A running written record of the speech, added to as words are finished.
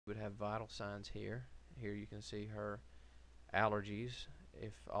would have vital signs here. Here you can see her allergies.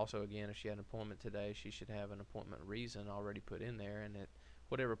 If also, again, if she had an appointment today, she should have an appointment reason already put in there, and at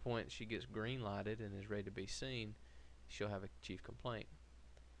whatever point she gets green lighted and is ready to be seen, she'll have a chief complaint.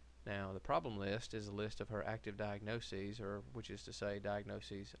 Now, the problem list is a list of her active diagnoses, or which is to say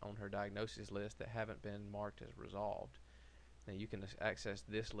diagnoses on her diagnosis list that haven't been marked as resolved. Now, you can access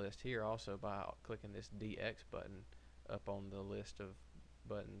this list here also by clicking this DX button up on the list of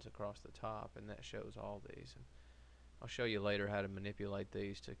buttons across the top, and that shows all these. And I'll show you later how to manipulate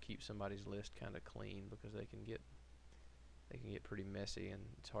these to keep somebody's list kind of clean, because they can get pretty messy and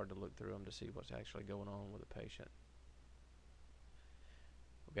it's hard to look through them to see what's actually going on with a patient.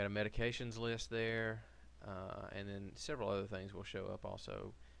 We've got a medications list there, and then several other things will show up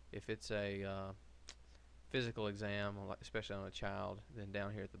also. If it's a physical exam, especially on a child, then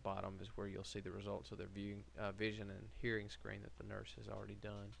down here at the bottom is where you'll see the results of their vision and hearing screen that the nurse has already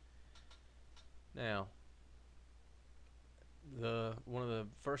done. Now, one of the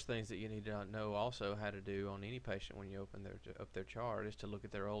first things that you need to know also how to do on any patient when you open their chart is to look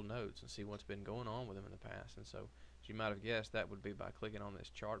at their old notes and see what's been going on with them in the past. And so, as you might have guessed, that would be by clicking on this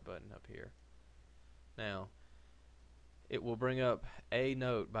chart button up here. Now, it will bring up a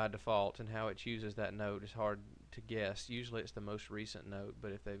note by default, and how it chooses that note is hard to guess. Usually it's the most recent note,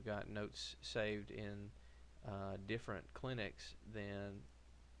 but if they've got notes saved in different clinics, then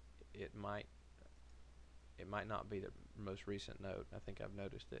it might not be the most recent note. I think I've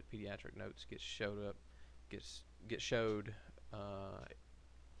noticed that pediatric notes get showed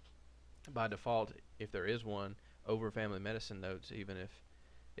by default, if there is one, over family medicine notes, even if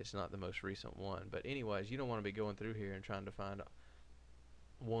it's not the most recent one. But anyways, you don't want to be going through here and trying to find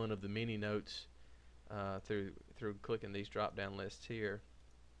one of the many notes through clicking these drop down lists here.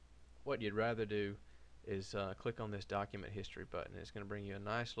 What you'd rather do is click on this document history button. It's going to bring you a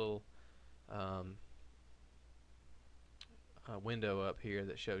nice little window up here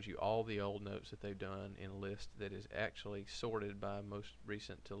that shows you all the old notes that they've done in a list that is actually sorted by most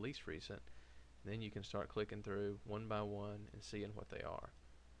recent to least recent. And then you can start clicking through one by one and seeing what they are.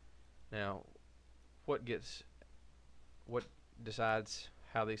 Now, what decides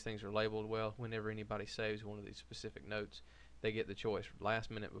how these things are labeled? Well, whenever anybody saves one of these specific notes, they get the choice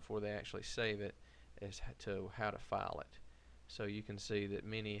last minute before they actually save it as to how to file it. So you can see that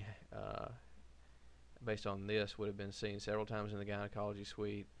many based on this would have been seen several times in the gynecology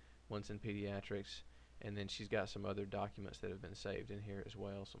suite, once in pediatrics, and then she's got some other documents that have been saved in here as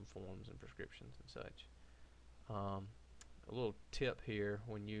well, some forms and prescriptions and such. A little tip here: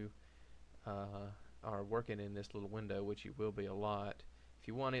 when you are working in this little window, which you will be a lot, if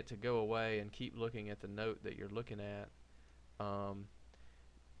you want it to go away and keep looking at the note that you're looking at,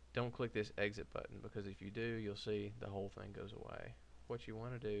 don't click this exit button, because if you do, you'll see the whole thing goes away. What you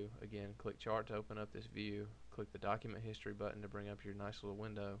want to do, again, click chart to open up this view, click the document history button to bring up your nice little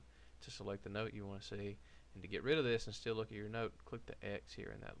window to select the note you want to see, and to get rid of this and still look at your note, click the X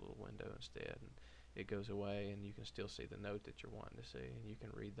here in that little window instead, and it goes away, and you can still see the note that you're wanting to see, and you can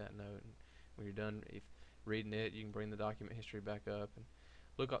read that note. And when you're done reading it, you can bring the document history back up and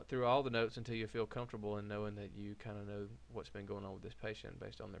look through all the notes until you feel comfortable in knowing that you kind of know what's been going on with this patient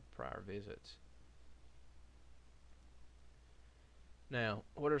based on their prior visits. Now,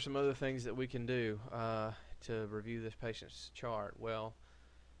 what are some other things that we can do to review this patient's chart? Well,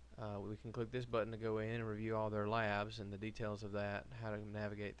 we can click this button to go in and review all their labs, and the details of that, how to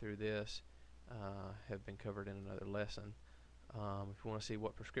navigate through this, have been covered in another lesson. If we want to see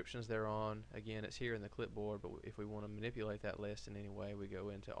what prescriptions they're on, again, it's here in the clipboard, but if we want to manipulate that list in any way, we go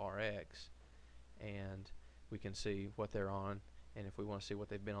into RX, and we can see what they're on. And if we want to see what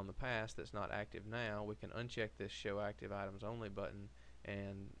they've been on the past that's not active now, we can uncheck this Show Active Items Only button,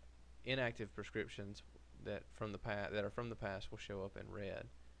 and inactive prescriptions that are from the past will show up in red.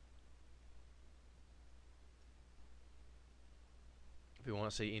 If we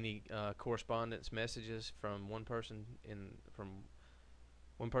want to see any correspondence messages from one person in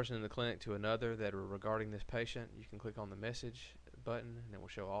the clinic to another that are regarding this patient, you can click on the message button, and it will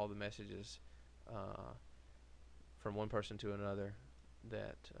show all the messages from one person to another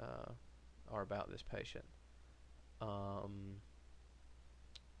that are about this patient.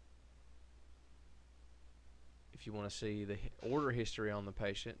 If you want to see the order history on the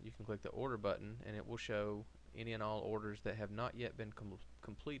patient, you can click the order button, and it will show any and all orders that have not yet been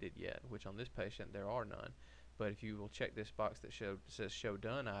completed yet, which on this patient there are none. But if you will check this box that says Show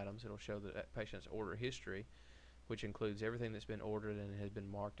Done Items, it will show that patient's order history, which includes everything that's been ordered and has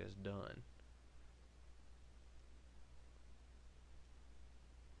been marked as done.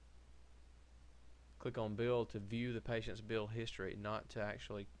 Click on Bill to view the patient's bill history, not to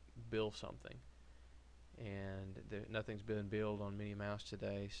actually bill something. And nothing's been billed on Minnie Mouse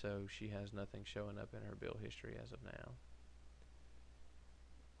today, so she has nothing showing up in her bill history as of now.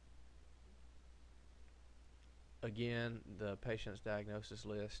 Again, the patient's diagnosis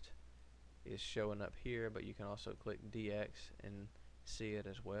list is showing up here, but you can also click DX and see it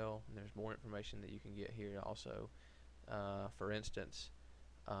as well. And there's more information that you can get here also. For instance,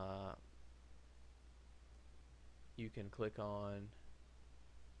 you can click on,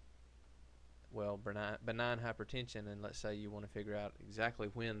 well, benign hypertension, and let's say you want to figure out exactly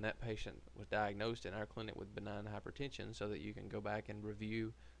when that patient was diagnosed in our clinic with benign hypertension, so that you can go back and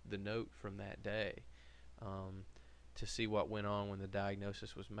review the note from that day to see what went on when the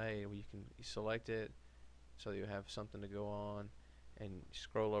diagnosis was made. You can select it so you have something to go on, and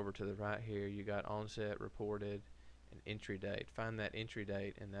scroll over to the right here. You got onset, reported, and entry date. Find that entry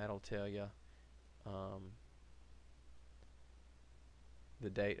date, and that'll tell you the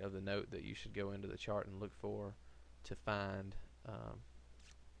date of the note that you should go into the chart and look for to find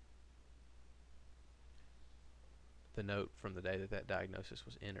the note from the day that that diagnosis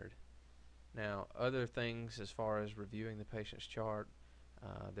was entered. Now, other things as far as reviewing the patient's chart,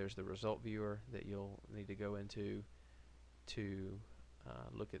 there's the result viewer that you'll need to go into to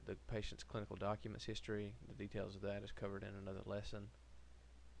look at the patient's clinical documents history. The details of that is covered in another lesson.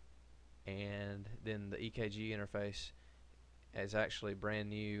 And then the EKG interface is actually brand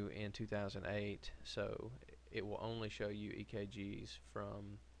new in 2008, so it will only show you EKGs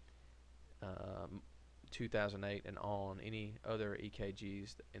from 2008 and on. Any other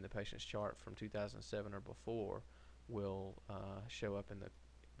EKGs in the patient's chart from 2007 or before will show up in the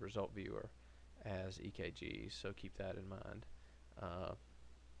result viewer as EKGs, so keep that in mind. I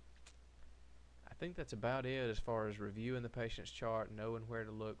think that's about it as far as reviewing the patient's chart, knowing where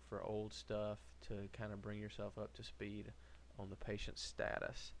to look for old stuff to kind of bring yourself up to speed on the patient's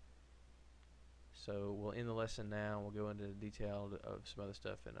status. So we'll end the lesson now. We'll go into the detail of some other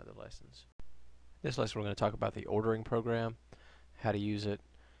stuff in other lessons. This lesson we're going to talk about the ordering program, how to use it,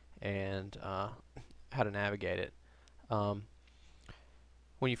 and how to navigate it.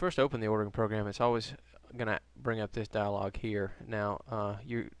 When you first open the ordering program, it's always going to bring up this dialog here. Now,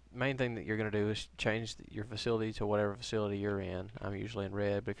 your main thing that you're going to do is change your facility to whatever facility you're in. I'm usually in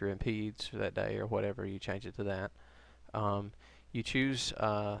red, but if you're in peds for that day or whatever, you change it to that. You choose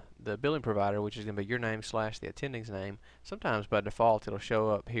the billing provider, which is going to be your name / the attending's name. Sometimes by default it'll show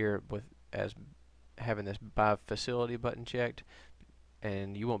up here with as having this by facility button checked,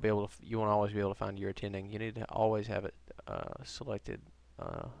 and you won't always be able to find your attending. You need to always have it selected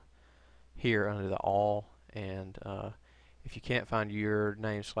here under the all, and if you can't find your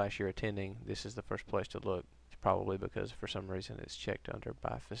name / your attending, this is the first place to look. It's probably because for some reason it's checked under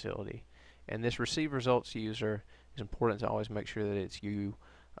by facility. And this receive results user, it's important to always make sure that it's you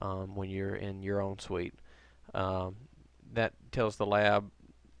when you're in your own suite. That tells the lab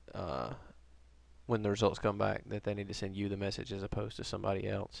when the results come back that they need to send you the message as opposed to somebody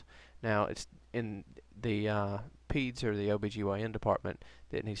else. Now, it's in the PEDS or the OBGYN department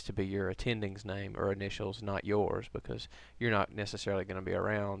that needs to be your attending's name or initials, not yours, because you're not necessarily going to be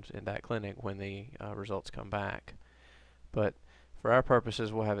around in that clinic when the results come back. But for our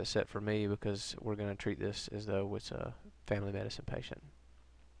purposes, we'll have it set for me because we're going to treat this as though it's a family medicine patient.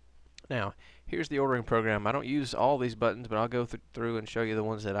 Now, here's the ordering program. I don't use all these buttons, but I'll go through and show you the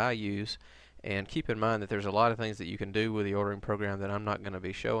ones that I use. And keep in mind that there's a lot of things that you can do with the ordering program that I'm not going to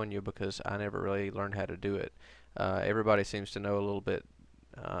be showing you because I never really learned how to do it. Everybody seems to know a little bit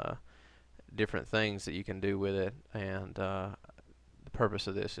different things that you can do with it, and the purpose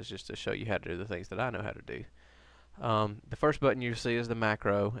of this is just to show you how to do the things that I know how to do. The first button you see is the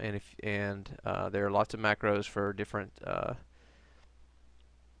macro, and there are lots of macros for different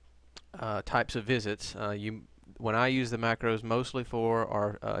types of visits. When I use the macros mostly for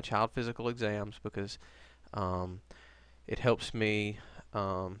our child physical exams because it helps me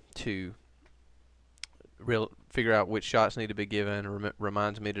to figure out which shots need to be given,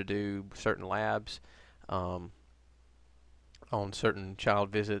 reminds me to do certain labs on certain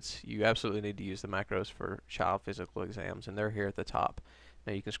child visits. You absolutely need to use the macros for child physical exams, and they're here at the top.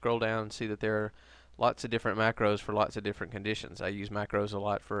 Now you can scroll down and see that there are lots of different macros for lots of different conditions. I use macros a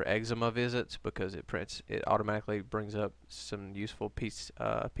lot for eczema visits because it automatically brings up some useful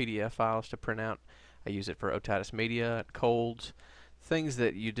PDF files to print out. I use it for otitis media, colds, things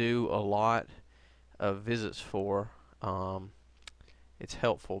that you do a lot of visits for. It's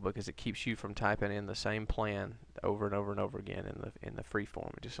helpful because it keeps you from typing in the same plan over and over and over again in the free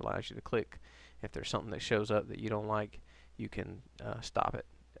form. It just allows you to click. If there's something that shows up that you don't like, you can stop it.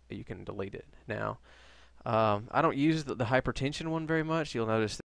 You can delete it. Now, I don't use the hypertension one very much. You'll notice